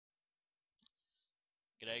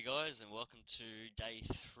G'day guys, and welcome to day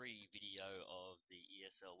 3 video of the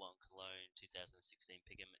ESL One Cologne 2016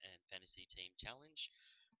 Pick'em and Fantasy Team Challenge.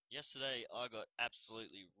 Yesterday I got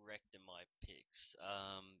absolutely wrecked in my picks.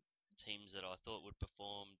 Teams that I thought would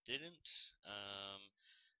perform didn't.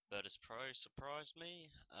 Virtus Pro surprised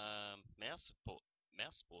me. Mouse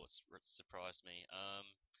Sports surprised me.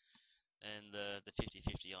 And the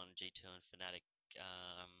 50-50 on G2 and Fnatic,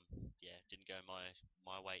 yeah, didn't go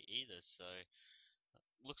my way either. So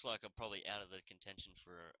looks like I'm probably out of the contention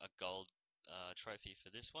for a gold trophy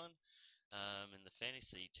for this one. In the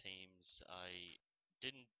fantasy teams, I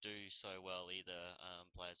didn't do so well either.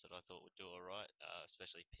 Players that I thought would do alright,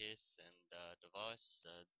 especially Pith and Device,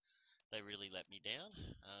 they really let me down.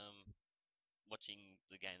 Watching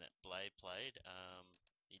the game that Blade played,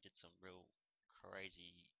 he did some real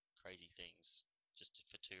crazy things just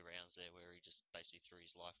for 2 rounds there, where he just basically threw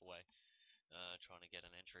his life away. Trying to get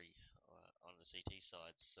an entry on the CT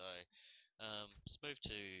side. So let's move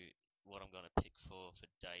to what I'm going to pick for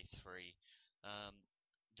day 3.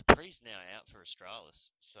 Dupree's now out for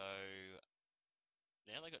Australis, so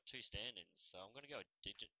now they got 2 stand-ins. So I'm going to go with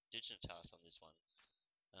Dignitas on this one.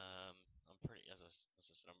 I'm pretty, as I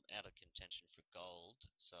said, I'm out of contention for gold,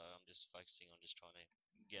 so I'm just focusing on just trying to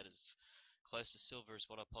get as close to silver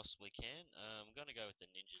as what I possibly can. I'm going to go with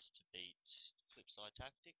the Ninjas to beat Flipside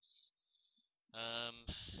Tactics.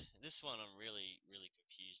 This one I'm really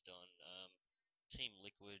confused on. Team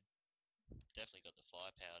Liquid definitely got the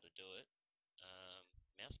firepower to do it.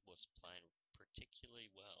 Mouse was playing particularly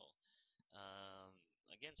well.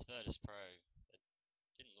 Against Virtus Pro, it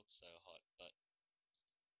didn't look so hot, but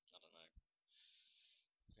I don't know.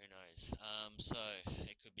 Who knows? So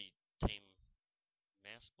it could be Team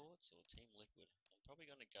Mouse Sports or Team Liquid. I'm probably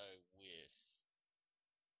going to go with.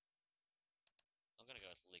 I'm going to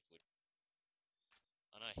go with Liquid.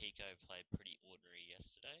 I know Hiko played pretty ordinary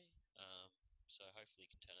yesterday, so hopefully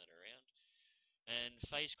he can turn it around. And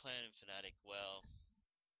FaZe Clan and Fnatic, well,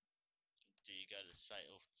 do you go to the safe?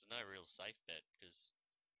 Well, there's no real safe bet because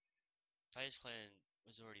FaZe Clan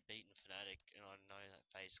was already beaten Fnatic, and I know that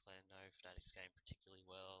FaZe Clan know Fnatic's game particularly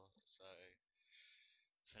well. So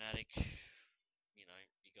Fnatic, you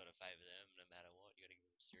got to favour them no matter what. You got to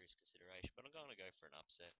give them serious consideration. But I'm going to go for an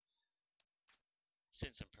upset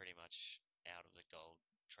since I'm pretty much out of the gold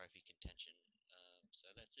trophy contention. So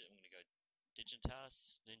that's it. I'm going to go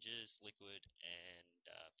Dignitas, Ninjas, Liquid, and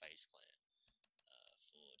FaZe Clan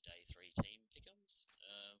for day 3 team pick'ems.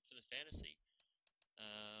 For the fantasy,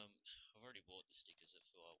 I've already bought the stickers of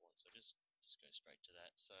who I want, so I'll just go straight to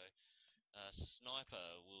that. So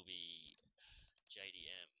Sniper will be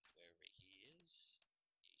JDM, wherever he is.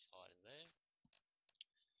 He's hiding there.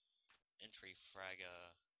 Entry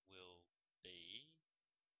Fragger will be.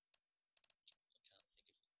 I can't think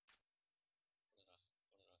of.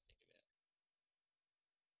 What did I think about?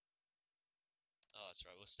 Oh, that's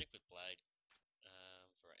right. We'll stick with Blade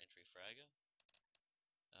for our entry Fragger.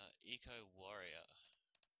 Eco Warrior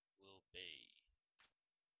will be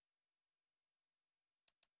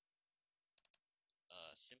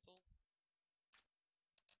Simple.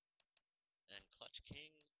 And Clutch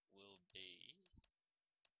King will be.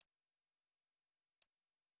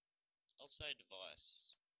 I'll say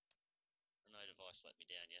Device. I know Device let me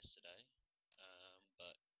down yesterday,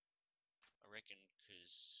 but I reckon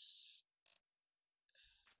because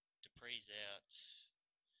Dupree's out,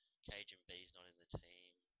 Cage and B's not in the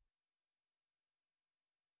team,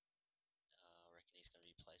 I reckon he's going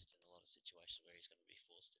to be placed in a lot of situations where he's going to be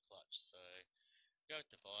forced to clutch. So go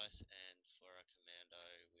with Device, and for our commando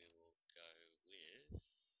we will go with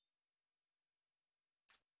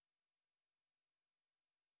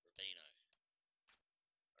Rubino.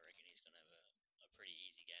 I reckon he's going to have a pretty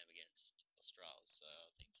easy game against Australis, so I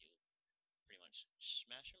think he'll pretty much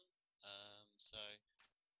smash him.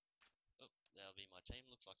 That'll be my team.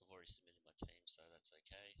 Looks like I've already submitted my team, so that's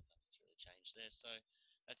okay. Nothing's really changed there. So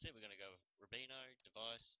that's it. We're going to go with Rubino,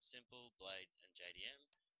 Device, Simple, Blade, and JDM.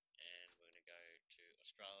 And we're going to go to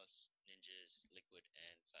Australis, Ninjas, Liquid,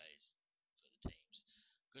 and FaZe for the teams.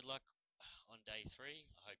 Good luck on day 3.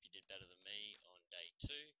 I hope you did better than me on day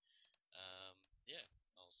 2. Yeah,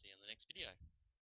 I'll see you in the next video.